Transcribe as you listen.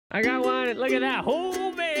I got one. Look at that.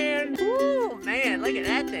 Oh, man. Oh, man. Look at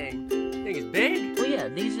that thing. Thing is big. Well, yeah,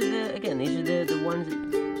 these are the, again, these are the ones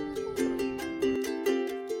that...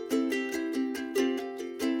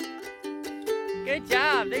 Good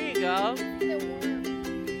job. There you go.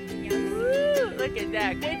 Woo, look at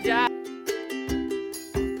that. Good job.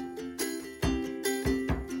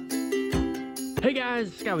 Hey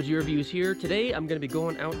guys, Scott with Your Reviews here. Today I'm going to be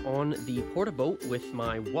going out on the porta boat with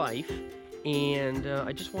my wife, and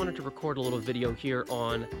I just wanted to record a little video here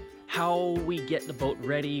on how we get the boat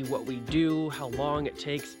ready, what we do, how long it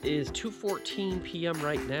takes. It is 2:14 p.m.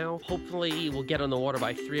 right now. Hopefully we'll get on the water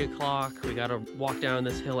by 3 o'clock. We got to walk down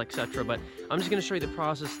this hill, etc. But I'm just going to show you the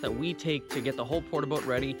process that we take to get the whole porta boat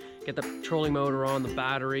ready, get the trolling motor on, the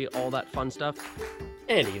battery, all that fun stuff,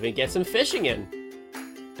 and even get some fishing in.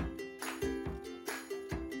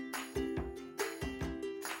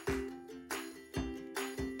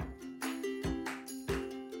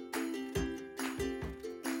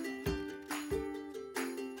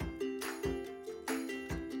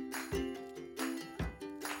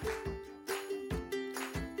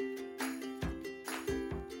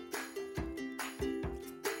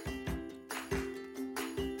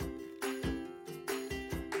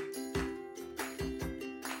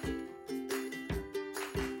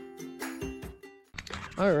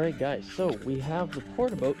 Alright guys, so we have the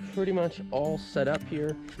porta boat pretty much all set up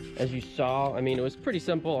here. As you saw, I mean, it was pretty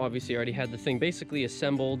simple. Obviously I already had the thing basically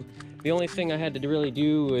assembled. The only thing I had to really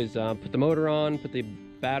do is put the motor on, put the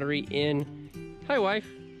battery in. Hi wife.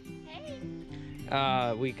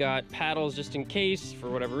 Hey. We got paddles just in case,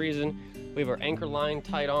 for whatever reason. We have our anchor line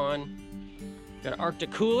tied on. Got our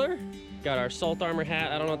Arctic cooler. Got our salt armor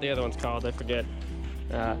hat. I don't know what the other one's called, I forget.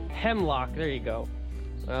 Hemlock, there you go.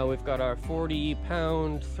 We've got our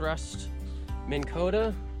 40-pound thrust Minn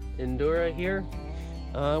Kota endura here.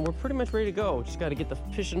 We're pretty much ready to go. Just got to get the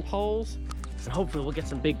fishing poles, and hopefully we'll get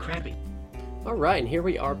some big crappie. All right, and here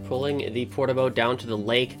we are pulling the porta boat down to the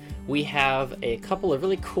lake. We have a couple of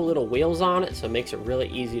really cool little wheels on it, so it makes it really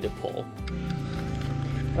easy to pull.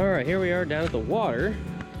 All right, here we are down at the water.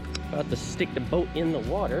 About to stick the boat in the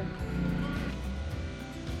water.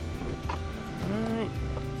 All right.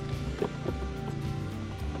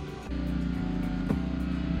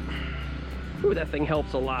 Ooh, that thing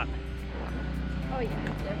helps a lot. Oh yeah,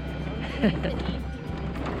 definitely.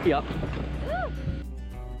 Yep.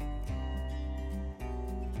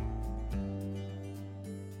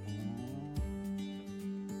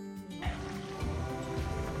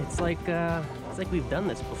 It's like we've done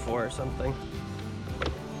this before or something.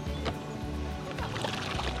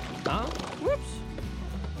 Oh, whoops.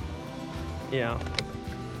 Yeah.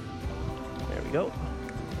 There we go.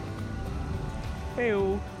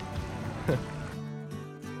 Hey-o.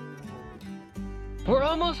 We're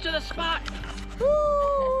almost to the spot.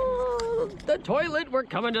 Woo! The toilet. We're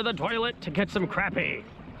coming to the toilet to get some crappie.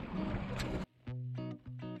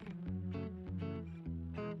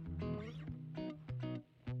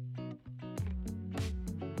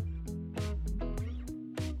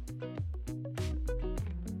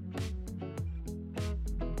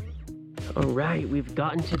 All right, we've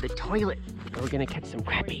gotten to the toilet. We're gonna catch some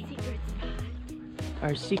crappie.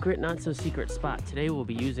 Our secret, not so secret spot. Today we'll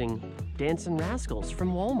be using Dancing Rascals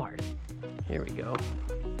from Walmart. Here we go.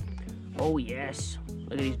 Oh yes,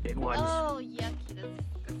 look at these big ones. Oh, yucky, that's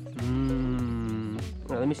disgusting. Mmm.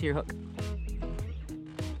 Now let me see your hook.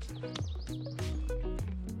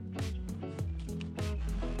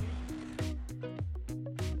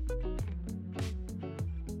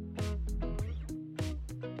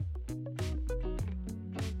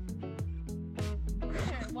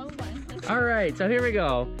 All right, so here we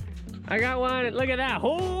go. I got one. Look at that.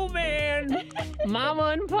 Oh man,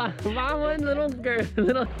 mama and little girl.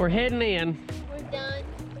 We're heading in. We're done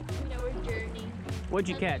with our journey. What'd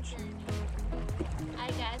you catch? I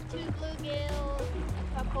got 2 bluegills,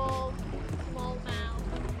 a couple smallmouth.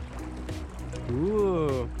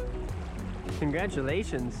 Ooh,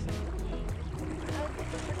 congratulations.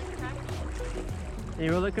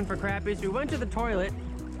 You were looking for crappies. We went to the toilet.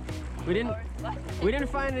 We didn't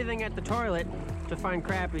find anything at the toilet to find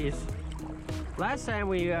crappies. Last time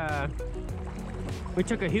we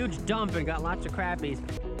took a huge dump and got lots of crappies.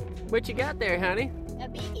 What you got there, honey? A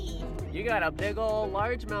biggie. You got a big old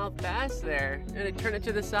largemouth bass there. And turn it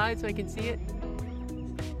to the side so I can see it.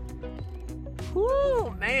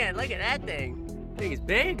 Whoo, man, look at that thing. Thing is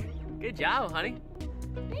big. Good job, honey.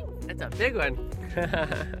 That's a big one.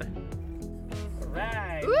 All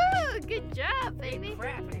right. Woo, good job, baby.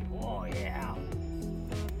 Crappie. Oh, yeah.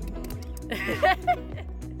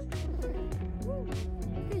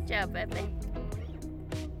 Good job, baby.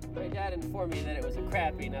 My dad informed me that it was a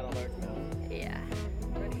crappie, not a largemouth. Yeah.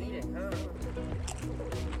 Trying to eat it, huh?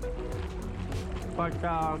 But,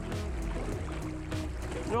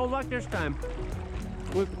 no luck this time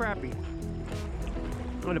with crappie.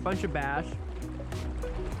 And a bunch of bass.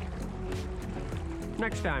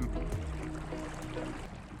 Next time.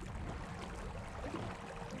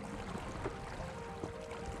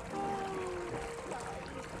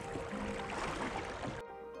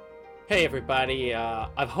 Hey everybody,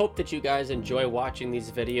 I hope that you guys enjoy watching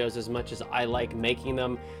these videos as much as I like making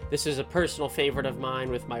them. This is a personal favorite of mine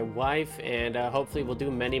with my wife, and hopefully we'll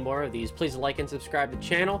do many more of these. Please like and subscribe to the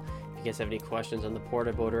channel. If you guys have any questions on the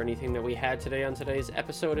Porta boat or anything that we had today on today's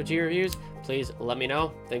episode of G Reviews, please let me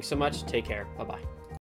know. Thanks so much. Take care. Bye-bye.